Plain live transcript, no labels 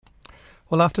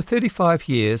Well, after 35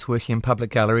 years working in public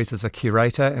galleries as a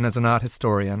curator and as an art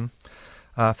historian,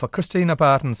 for Christina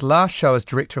Barton's last show as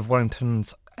director of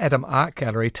Wellington's Adam Art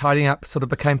Gallery, tidying up sort of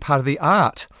became part of the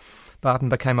art. Barton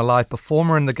became a live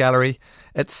performer in the gallery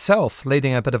itself,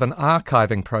 leading a bit of an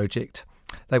archiving project.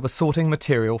 They were sorting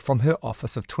material from her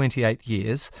office of 28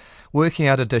 years, working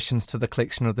out additions to the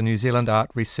collection of the New Zealand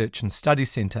Art Research and Study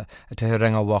Centre at Te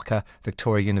Huringa Waka,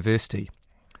 Victoria University.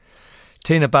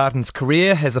 Tina Barton's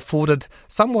career has afforded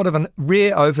somewhat of a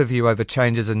rare overview over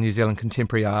changes in New Zealand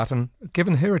contemporary art and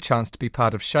given her a chance to be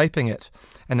part of shaping it.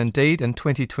 And indeed, in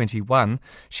 2021,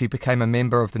 she became a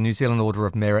member of the New Zealand Order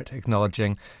of Merit,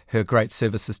 acknowledging her great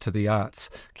services to the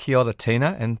arts. Kia ora,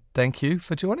 Tina, and thank you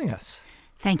for joining us.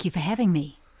 Thank you for having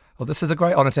me. Well, this is a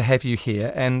great honour to have you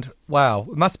here, and wow,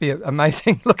 it must be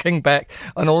amazing looking back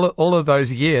on all of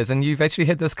those years, and you've actually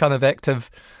had this kind of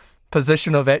active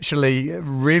position of actually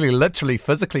really literally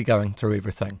physically going through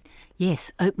everything.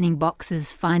 Yes, opening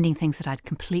boxes, finding things that I'd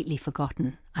completely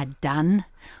forgotten I'd done,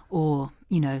 or,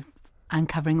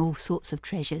 uncovering all sorts of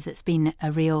treasures. It's been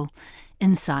a real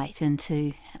insight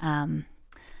into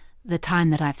the time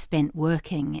that I've spent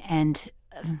working, and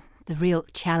the real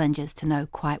challenge is to know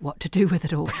quite what to do with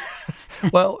it all.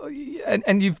 Well,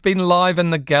 and you've been live in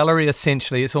the gallery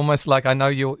essentially. It's almost like, I know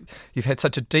you've had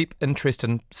such a deep interest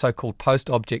in so-called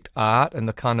post-object art and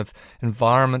the kind of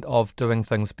environment of doing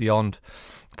things beyond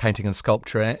painting and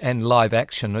sculpture and live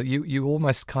action. You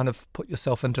almost kind of put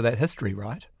yourself into that history,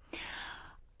 right?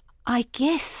 I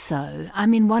guess so. I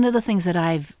mean, one of the things that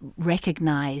I've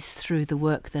recognised through the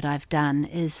work that I've done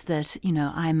is that,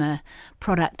 I'm a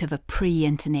product of a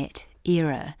pre-internet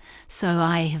era. So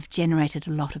I have generated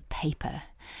a lot of paper.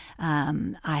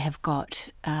 I have got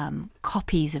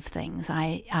copies of things.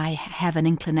 I have an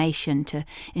inclination to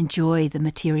enjoy the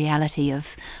materiality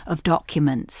of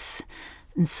documents.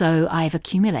 And so I've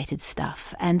accumulated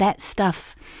stuff, and that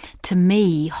stuff, to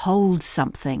me, holds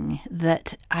something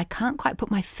that I can't quite put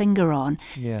my finger on.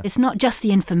 Yeah. It's not just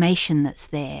the information that's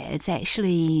there, it's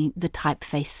actually the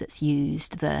typeface that's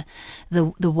used, the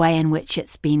way in which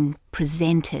it's been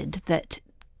presented that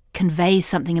conveys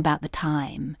something about the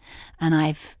time. And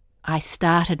I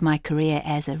started my career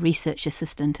as a research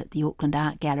assistant at the Auckland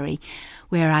Art Gallery,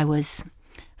 where I was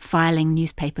filing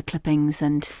newspaper clippings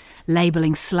and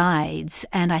labelling slides,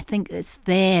 and I think it's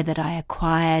there that I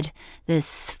acquired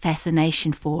this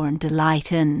fascination for and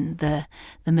delight in the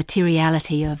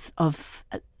materiality of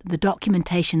the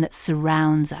documentation that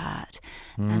surrounds art.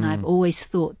 And I've always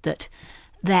thought that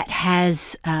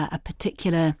has a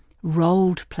particular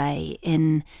role to play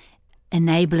in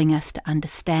enabling us to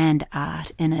understand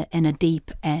art in a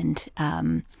deep and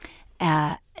in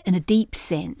a deep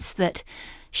sense that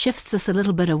shifts us a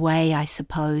little bit away, I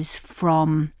suppose,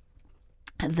 from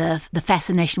the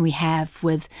fascination we have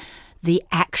with the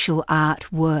actual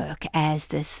artwork as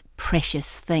this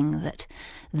precious thing that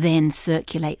then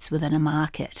circulates within a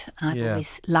market. I've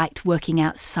always liked working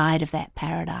outside of that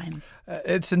paradigm.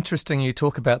 It's interesting you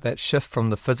talk about that shift from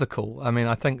the physical. I mean,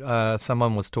 I think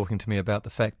someone was talking to me about the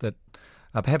fact that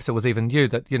perhaps it was even you,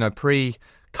 that,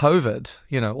 pre-COVID,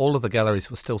 all of the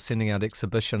galleries were still sending out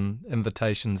exhibition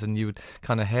invitations and you would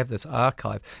kind of have this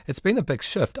archive. It's been a big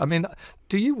shift. I mean,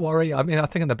 do you worry? I mean, I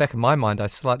think in the back of my mind, I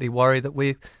slightly worry that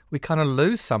we kind of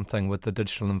lose something with the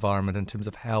digital environment in terms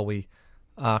of how we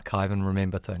archive and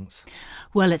remember things.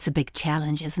 Well, it's a big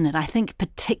challenge, isn't it? I think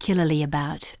particularly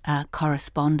about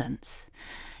correspondence.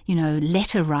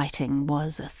 Letter writing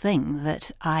was a thing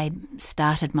that I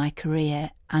started my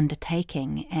career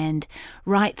undertaking, and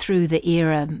right through the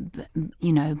era,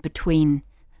 between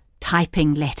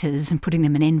typing letters and putting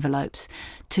them in envelopes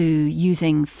to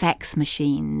using fax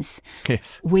machines.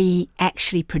 Yes. We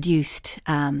actually produced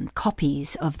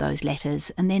copies of those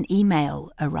letters, and then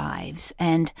email arrives.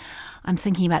 And I'm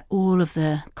thinking about all of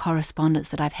the correspondence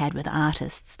that I've had with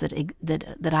artists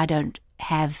that I don't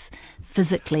have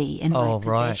physically in my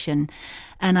possession. Right.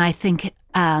 And I think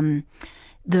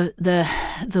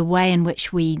the way in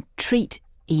which we treat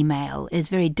email is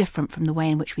very different from the way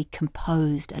in which we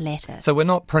composed a letter. So you're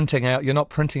not printing out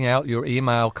your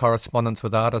email correspondence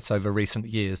with artists over recent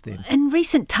years then? In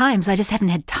recent times, I just haven't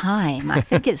had time. I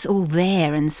think it's all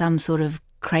there in some sort of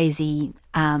crazy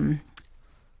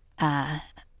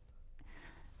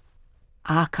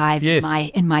archive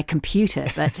in my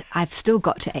computer, but I've still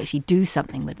got to actually do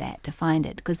something with that to find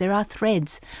it, because there are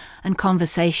threads and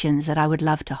conversations that I would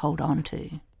love to hold on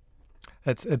to.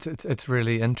 It's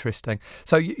really interesting.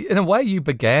 So in a way, you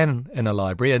began in a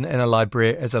library and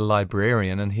as a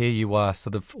librarian, and here you are,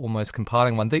 sort of almost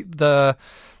compiling one. The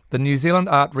New Zealand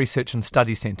Art Research and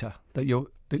Study Centre that you're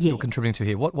contributing to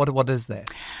here. What is that?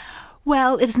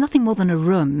 Well, it is nothing more than a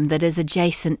room that is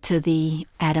adjacent to the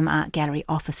Adam Art Gallery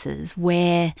offices,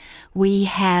 where we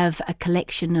have a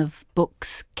collection of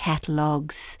books,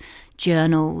 catalogues,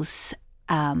 journals,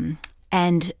 and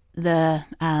the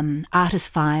artist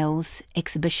files,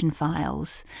 exhibition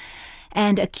files,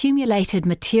 and accumulated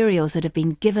materials that have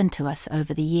been given to us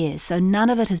over the years. So none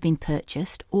of it has been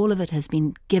purchased, all of it has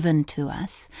been given to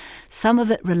us. Some of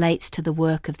it relates to the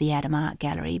work of the Adam Art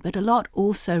Gallery, but a lot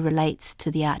also relates to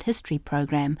the art history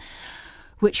program,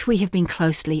 which we have been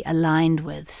closely aligned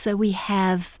with. So we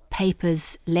have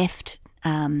papers left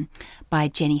by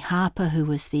Jenny Harper, who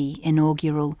was the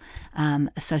inaugural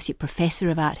Associate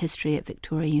Professor of Art History at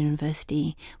Victoria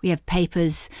University. We have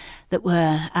papers that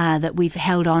we've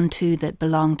held on to that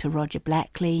belong to Roger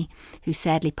Blackley, who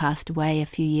sadly passed away a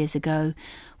few years ago.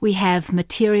 We have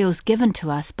materials given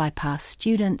to us by past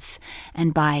students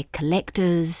and by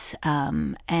collectors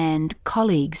and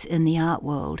colleagues in the art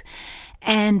world.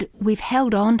 And we've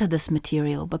held on to this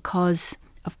material because,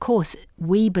 of course,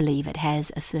 we believe it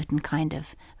has a certain kind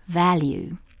of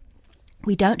value.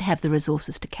 We don't have the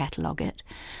resources to catalogue it.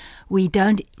 We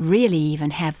don't really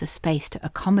even have the space to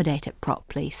accommodate it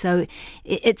properly. So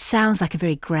it sounds like a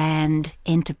very grand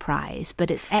enterprise,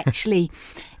 but it's actually,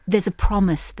 there's a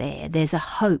promise there. There's a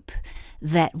hope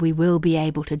that we will be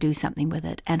able to do something with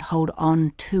it and hold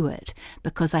on to it,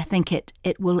 because I think it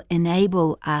will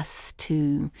enable us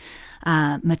to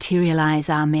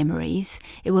materialise our memories.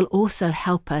 It will also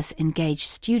help us engage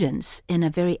students in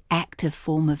a very active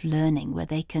form of learning where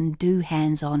they can do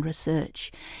hands-on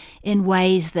research in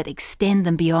ways that extend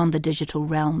them beyond the digital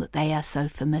realm that they are so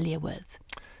familiar with.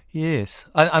 Yes,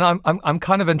 and I'm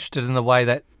kind of interested in the way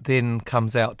that then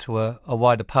comes out to a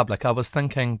wider public. I was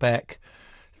thinking back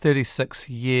 36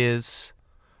 years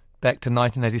back to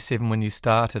 1987 when you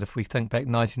started. If we think back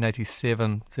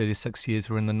 1987, 36 years,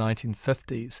 we're in the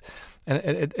 1950s. And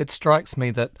it strikes me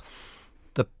that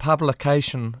the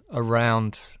publication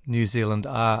around New Zealand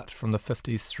art from the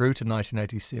 50s through to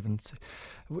 1987,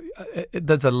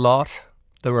 there's a lot.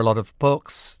 There were a lot of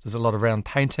books, there's a lot around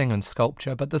painting and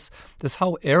sculpture, but this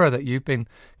whole era that you've been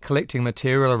collecting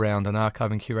material around and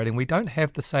archiving, curating, we don't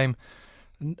have the same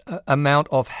amount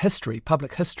of history,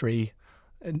 public history,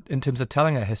 in terms of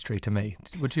telling our history to me.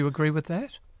 Would you agree with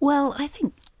that? Well, I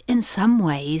think in some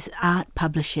ways art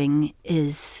publishing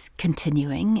is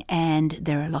continuing and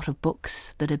there are a lot of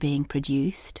books that are being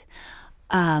produced.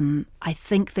 I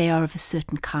think they are of a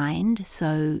certain kind.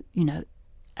 So,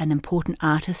 an important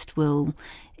artist will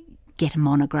get a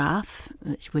monograph,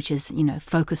 which is,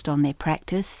 focused on their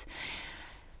practice.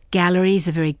 Galleries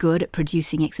are very good at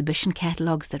producing exhibition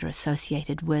catalogues that are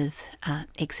associated with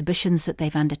exhibitions that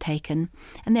they've undertaken.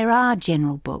 And there are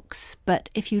general books, but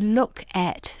if you look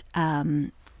at,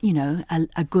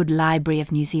 a good library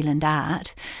of New Zealand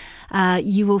art,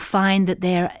 you will find that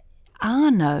there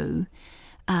are no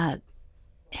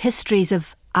histories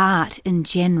of art in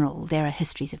general. There are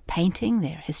histories of painting,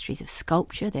 there are histories of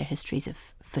sculpture, there are histories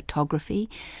of photography.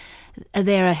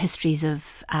 There are histories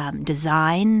of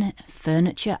design,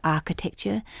 furniture,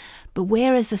 architecture, but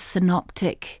where is the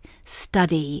synoptic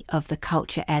study of the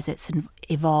culture as it's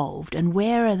evolved, and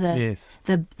where are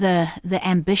the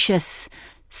ambitious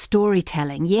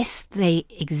storytelling? Yes, they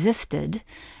existed,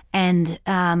 and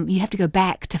you have to go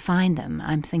back to find them.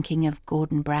 I'm thinking of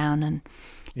Gordon Brown and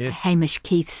Hamish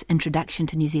Keith's introduction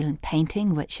to New Zealand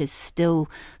painting, which is still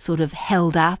sort of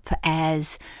held up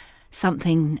as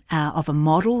something of a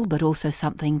model, but also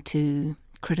something to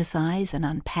criticise and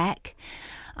unpack.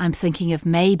 I'm thinking of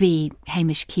maybe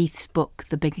Hamish Keith's book,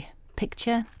 The Big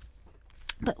Picture.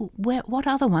 But what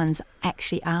other ones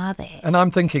actually are there? And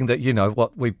I'm thinking that,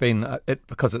 what we've been,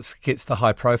 because it gets the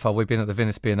high profile, we've been at the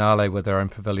Venice Biennale with our own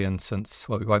pavilion since,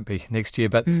 we won't be next year,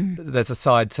 but there's a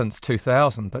side since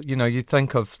 2000. But, you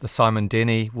think of the Simon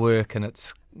Denny work and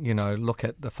it's, look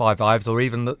at the Five Ives, or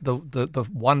even the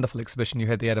wonderful exhibition you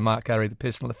had, the Adam Art Gallery, The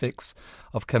Personal Effects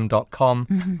of Kim.com.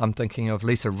 Mm-hmm. I'm thinking of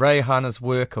Lisa Rehana's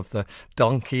work of the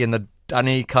donkey and the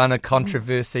dunny kind of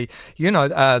controversy.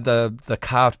 The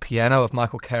carved piano of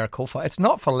Michael Karakofa. It's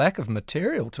not for lack of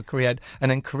material to create an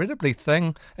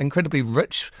incredibly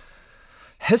rich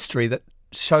history that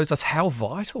shows us how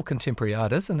vital contemporary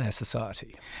art is in our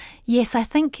society. Yes, I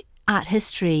think art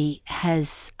history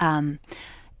is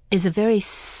a very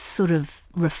sort of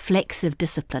reflexive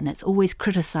discipline. It's always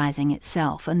criticising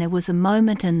itself. And there was a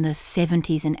moment in the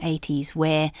 70s and 80s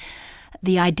where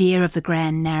the idea of the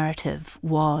grand narrative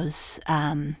was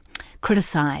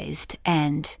criticised,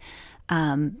 and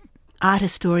art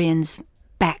historians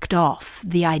backed off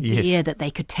the idea that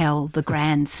they could tell the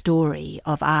grand story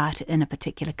of art in a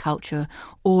particular culture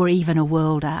or even a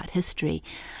world art history.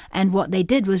 And what they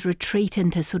did was retreat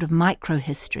into sort of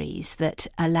micro-histories that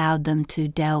allowed them to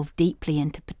delve deeply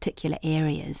into particular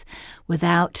areas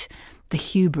without the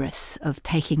hubris of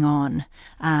taking on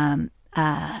a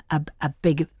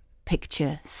big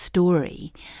picture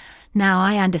story. Now,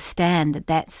 I understand that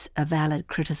that's a valid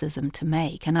criticism to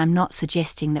make, and I'm not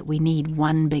suggesting that we need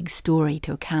one big story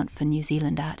to account for New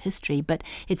Zealand art history, but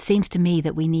it seems to me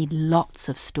that we need lots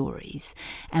of stories,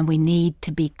 and we need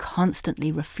to be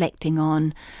constantly reflecting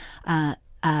on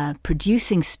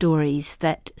producing stories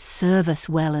that serve us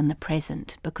well in the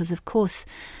present, because, of course,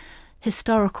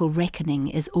 historical reckoning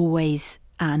is always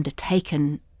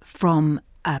undertaken from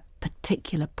a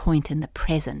particular point in the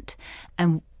present,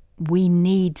 and we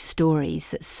need stories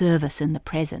that serve us in the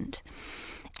present.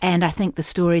 And I think the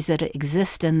stories that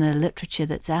exist in the literature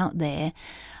that's out there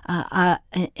are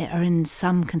in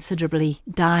some considerably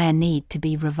dire need to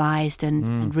be revised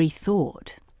and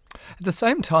rethought. At the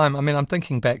same time, I mean, I'm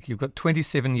thinking back, you've got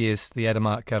 27 years the Adam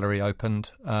Art Gallery opened.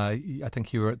 I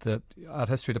think you were at the art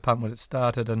history department when it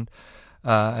started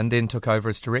and then took over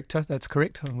as director. That's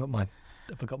correct? I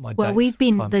forgot my dates. Well, we've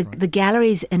been, the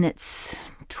gallery's in its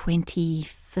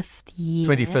 25th year.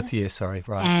 25th year, sorry,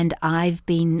 right. And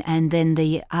and then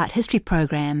the art history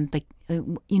program,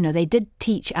 they did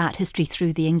teach art history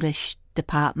through the English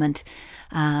department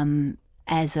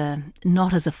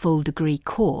not as a full degree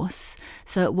course.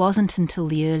 So it wasn't until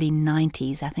the early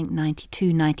 90s, I think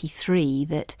 92, 93,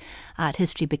 that art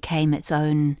history became its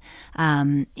own,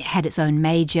 had its own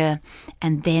major,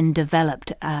 and then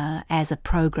developed as a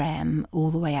program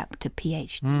all the way up to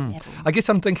PhD level. I guess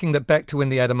I'm thinking that back to when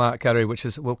the Adam Art Gallery, which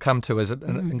we'll come to, is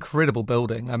an incredible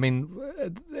building. I mean,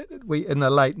 in the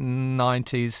late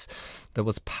 90s, there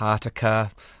was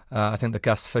Partica. I think the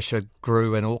Gus Fisher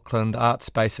grew in Auckland. Art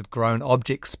Space had grown.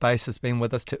 Object Space has been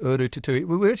with us to Uru Tutui.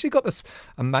 We've actually got this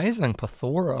amazing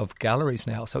plethora of galleries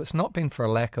now. So it's not been for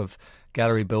a lack of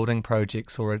gallery building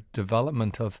projects or a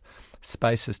development of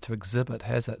spaces to exhibit,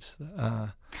 has it?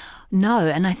 No,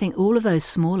 and I think all of those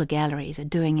smaller galleries are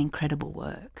doing incredible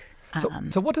work.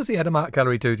 So what does the Adam Art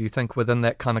Gallery do you think, within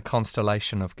that kind of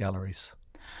constellation of galleries?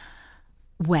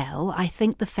 Well, I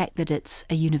think the fact that it's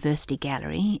a university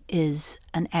gallery is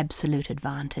an absolute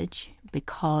advantage,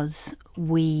 because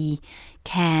we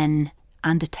can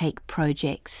undertake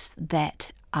projects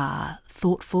that are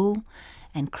thoughtful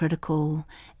and critical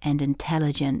and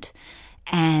intelligent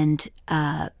and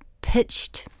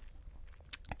pitched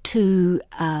to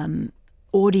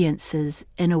audiences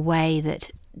in a way that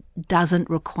doesn't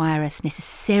require us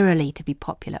necessarily to be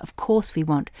popular. Of course we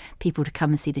want people to come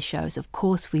and see the shows. Of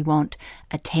course we want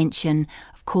attention.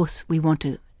 Of course we want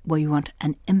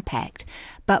an impact.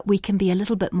 But we can be a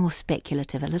little bit more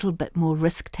speculative, a little bit more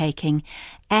risk-taking,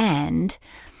 and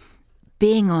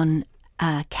being on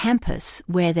a campus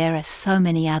where there are so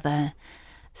many other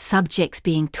subjects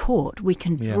being taught, we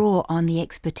can draw on the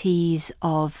expertise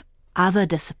of other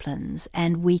disciplines,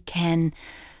 and we can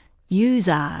use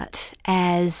art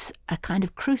as a kind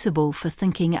of crucible for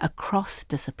thinking across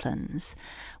disciplines.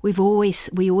 We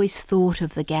always thought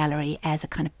of the gallery as a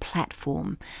kind of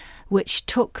platform which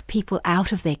took people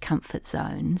out of their comfort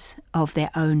zones of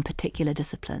their own particular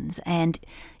disciplines and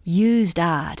used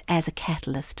art as a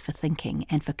catalyst for thinking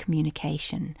and for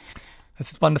communication.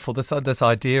 It's wonderful. This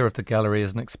idea of the gallery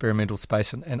as an experimental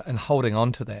space and holding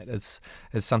on to that is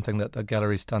something that the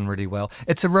gallery's done really well.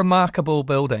 It's a remarkable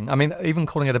building. I mean, even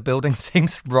calling it a building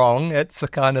seems wrong. It's a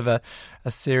kind of a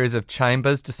series of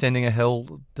chambers descending a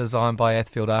hill designed by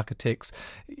Athfield architects.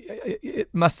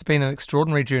 It must have been an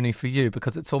extraordinary journey for you,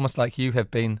 because it's almost like you have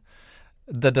been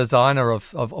the designer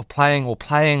of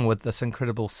playing with this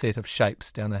incredible set of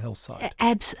shapes down the hillside.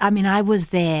 I mean, I was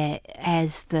there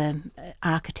as the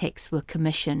architects were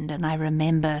commissioned, and I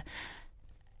remember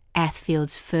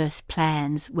Athfield's first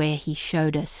plans where he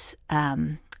showed us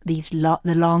the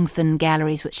long, thin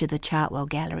galleries, which are the Chartwell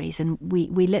galleries, and we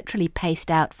literally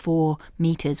paced out 4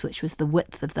 metres, which was the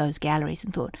width of those galleries,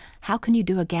 and thought, how can you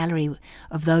do a gallery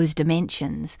of those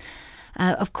dimensions?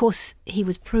 Of course, he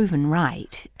was proven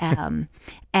right,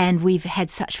 and we've had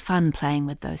such fun playing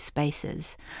with those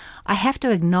spaces. I have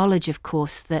to acknowledge, of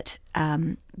course, that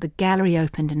the gallery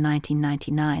opened in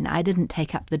 1999. I didn't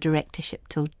take up the directorship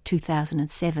till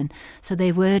 2007, so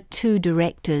there were 2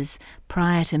 directors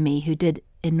prior to me who did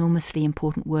enormously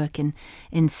important work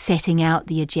in setting out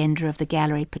the agenda of the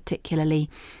gallery, particularly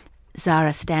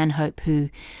Zara Stanhope, who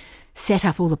set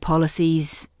up all the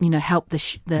policies, help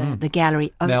the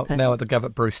gallery open. Now at the Gov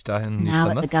at Brewster in New Now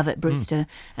Plymouth. at the Gov at Brewster.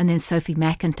 And then Sophie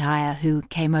McIntyre, who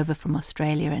came over from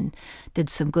Australia and did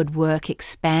some good work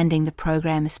expanding the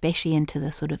program, especially into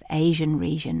the sort of Asian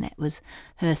region. That was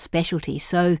her specialty.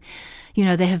 So,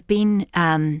 there have been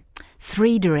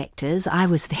 3 directors. I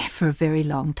was there for a very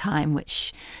long time,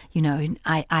 which,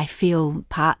 I feel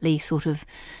partly sort of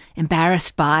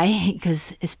embarrassed by,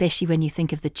 because especially when you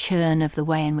think of the churn of the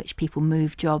way in which people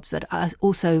move jobs, but I was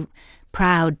also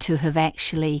proud to have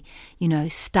actually,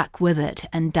 stuck with it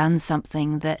and done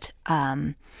something that,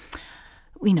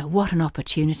 what an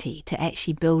opportunity to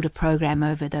actually build a program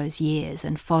over those years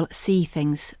and see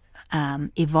things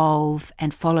evolve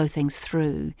and follow things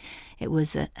through. It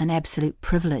was an absolute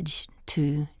privilege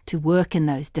to work in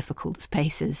those difficult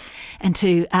spaces and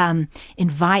to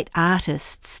invite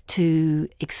artists to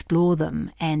explore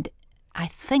them. And I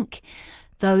think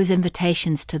those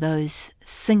invitations to those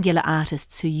singular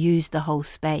artists who used the whole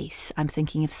space, I'm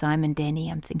thinking of Simon Denny,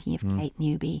 I'm thinking of Kate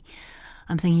Newby,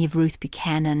 I'm thinking of Ruth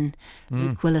Buchanan,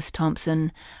 Luke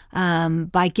Willis-Thompson.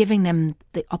 By giving them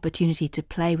the opportunity to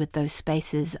play with those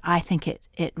spaces, I think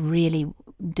it really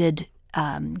did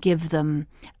give them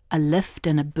a lift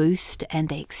and a boost, and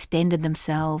they extended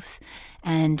themselves.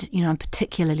 And, I'm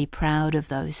particularly proud of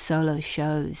those solo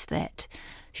shows that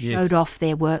showed off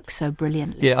their work so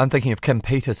brilliantly. Yeah, I'm thinking of Kim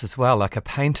Peters as well, like a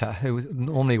painter who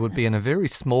normally would be in a very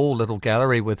small little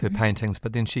gallery with her paintings,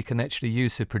 but then she can actually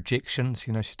use her projections.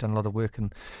 She's done a lot of work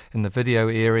in the video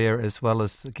area as well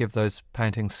as give those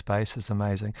paintings space. Is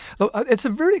amazing. Look, it's a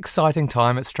very exciting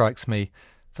time, it strikes me,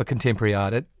 for contemporary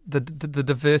art. The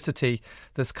diversity,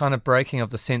 this kind of breaking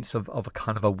of the sense of a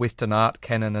kind of a Western art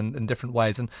canon in different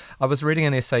ways. And I was reading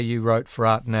an essay you wrote for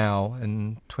Art Now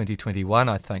in 2021,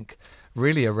 I think,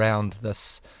 really around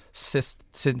this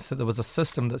sense that there was a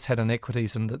system that's had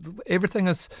inequities and that everything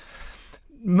is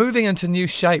moving into new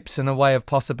shapes in a way of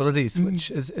possibilities,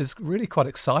 which is really quite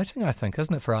exciting, I think,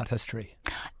 isn't it, for art history?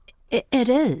 It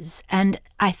is. And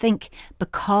I think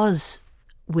because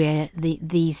where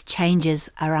these changes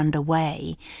are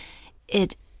underway,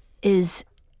 it is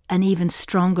an even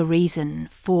stronger reason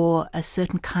for a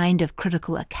certain kind of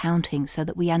critical accounting so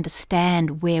that we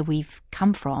understand where we've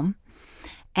come from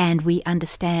and we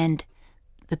understand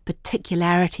the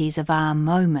particularities of our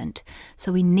moment.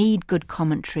 So we need good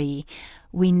commentary.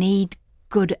 We need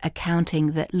good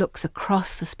accounting that looks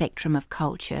across the spectrum of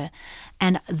culture.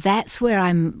 And that's where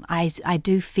I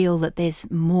do feel that there's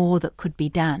more that could be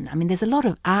done. I mean, there's a lot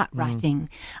of art writing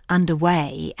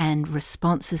underway and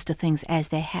responses to things as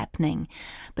they're happening.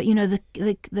 But,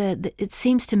 it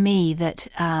seems to me that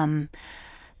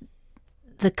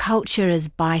the culture is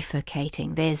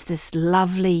bifurcating. There's this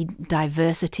lovely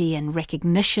diversity and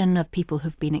recognition of people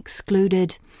who've been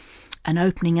excluded, an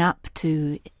opening up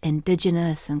to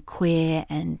Indigenous and queer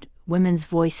and women's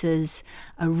voices,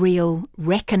 a real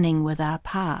reckoning with our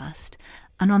past.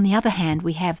 And on the other hand,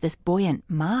 we have this buoyant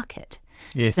market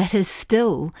that is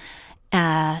still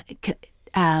sort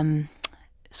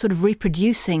of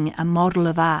reproducing a model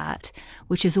of art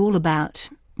which is all about,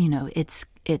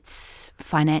 its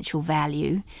financial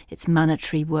value, its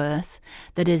monetary worth,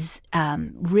 that is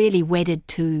really wedded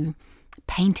to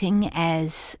painting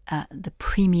as the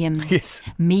premium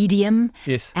medium,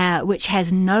 which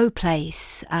has no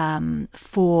place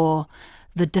for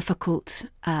the difficult,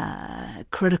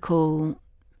 critical,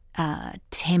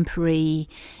 temporary,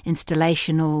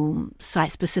 installational,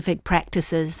 site-specific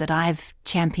practices that I've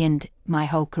championed my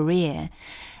whole career.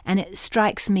 And it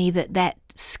strikes me that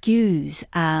skews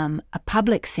a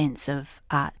public sense of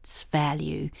art's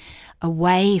value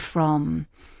away from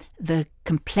the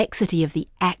complexity of the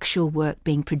actual work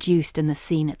being produced in the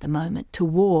scene at the moment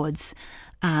towards,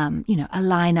 a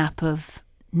lineup of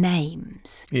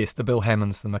names. Yes, the Bill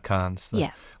Hammonds, the McCanns,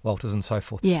 the Walters and so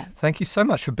forth. Yeah. Thank you so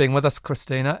much for being with us,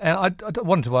 Christina. And I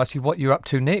wanted to ask you what you're up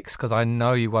to next, because I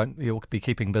know you'll be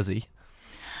keeping busy.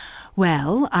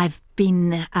 Well, I've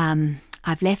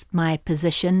left my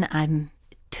position. I'm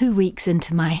 2 weeks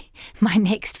into my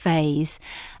next phase.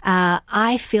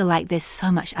 I feel like there's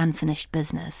so much unfinished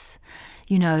business.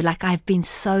 I've been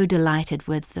so delighted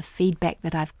with the feedback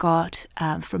that I've got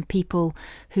from people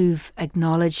who've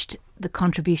acknowledged the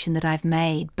contribution that I've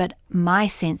made. But my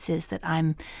sense is that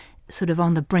I'm sort of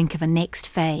on the brink of a next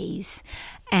phase,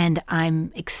 and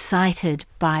I'm excited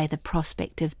by the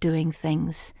prospect of doing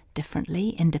things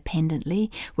differently,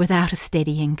 independently, without a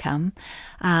steady income.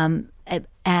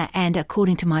 And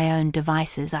according to my own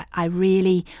devices, I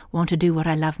really want to do what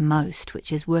I love most,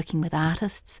 which is working with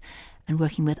artists and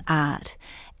working with art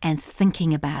and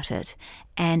thinking about it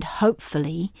and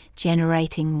hopefully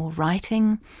generating more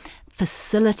writing,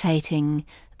 facilitating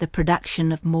the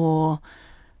production of more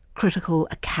critical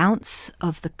accounts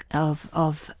of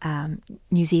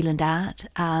New Zealand art.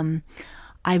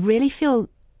 I really feel,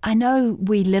 I know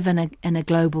we live in a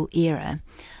global era.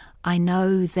 I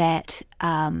know that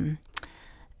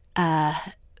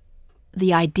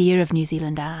the idea of New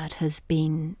Zealand art has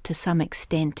been to some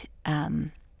extent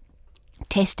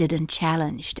tested and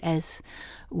challenged as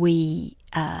we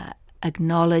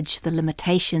acknowledge the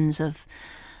limitations of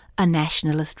a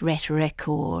nationalist rhetoric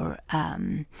or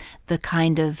the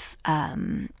kind of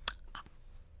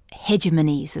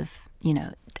hegemonies of,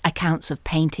 accounts of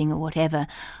painting or whatever.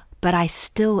 But I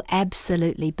still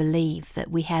absolutely believe that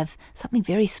we have something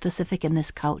very specific in this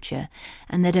culture,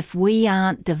 and that if we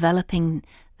aren't developing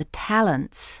the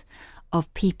talents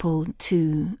of people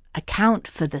to account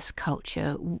for this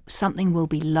culture, something will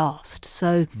be lost.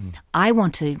 So I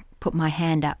want to put my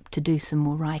hand up to do some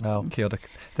more writing. Oh, kia ora.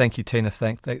 Thank you, Tina.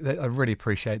 I really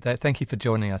appreciate that. Thank you for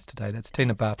joining us today. That's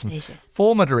Tina Barton,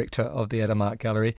 former director of the Adam Art Gallery.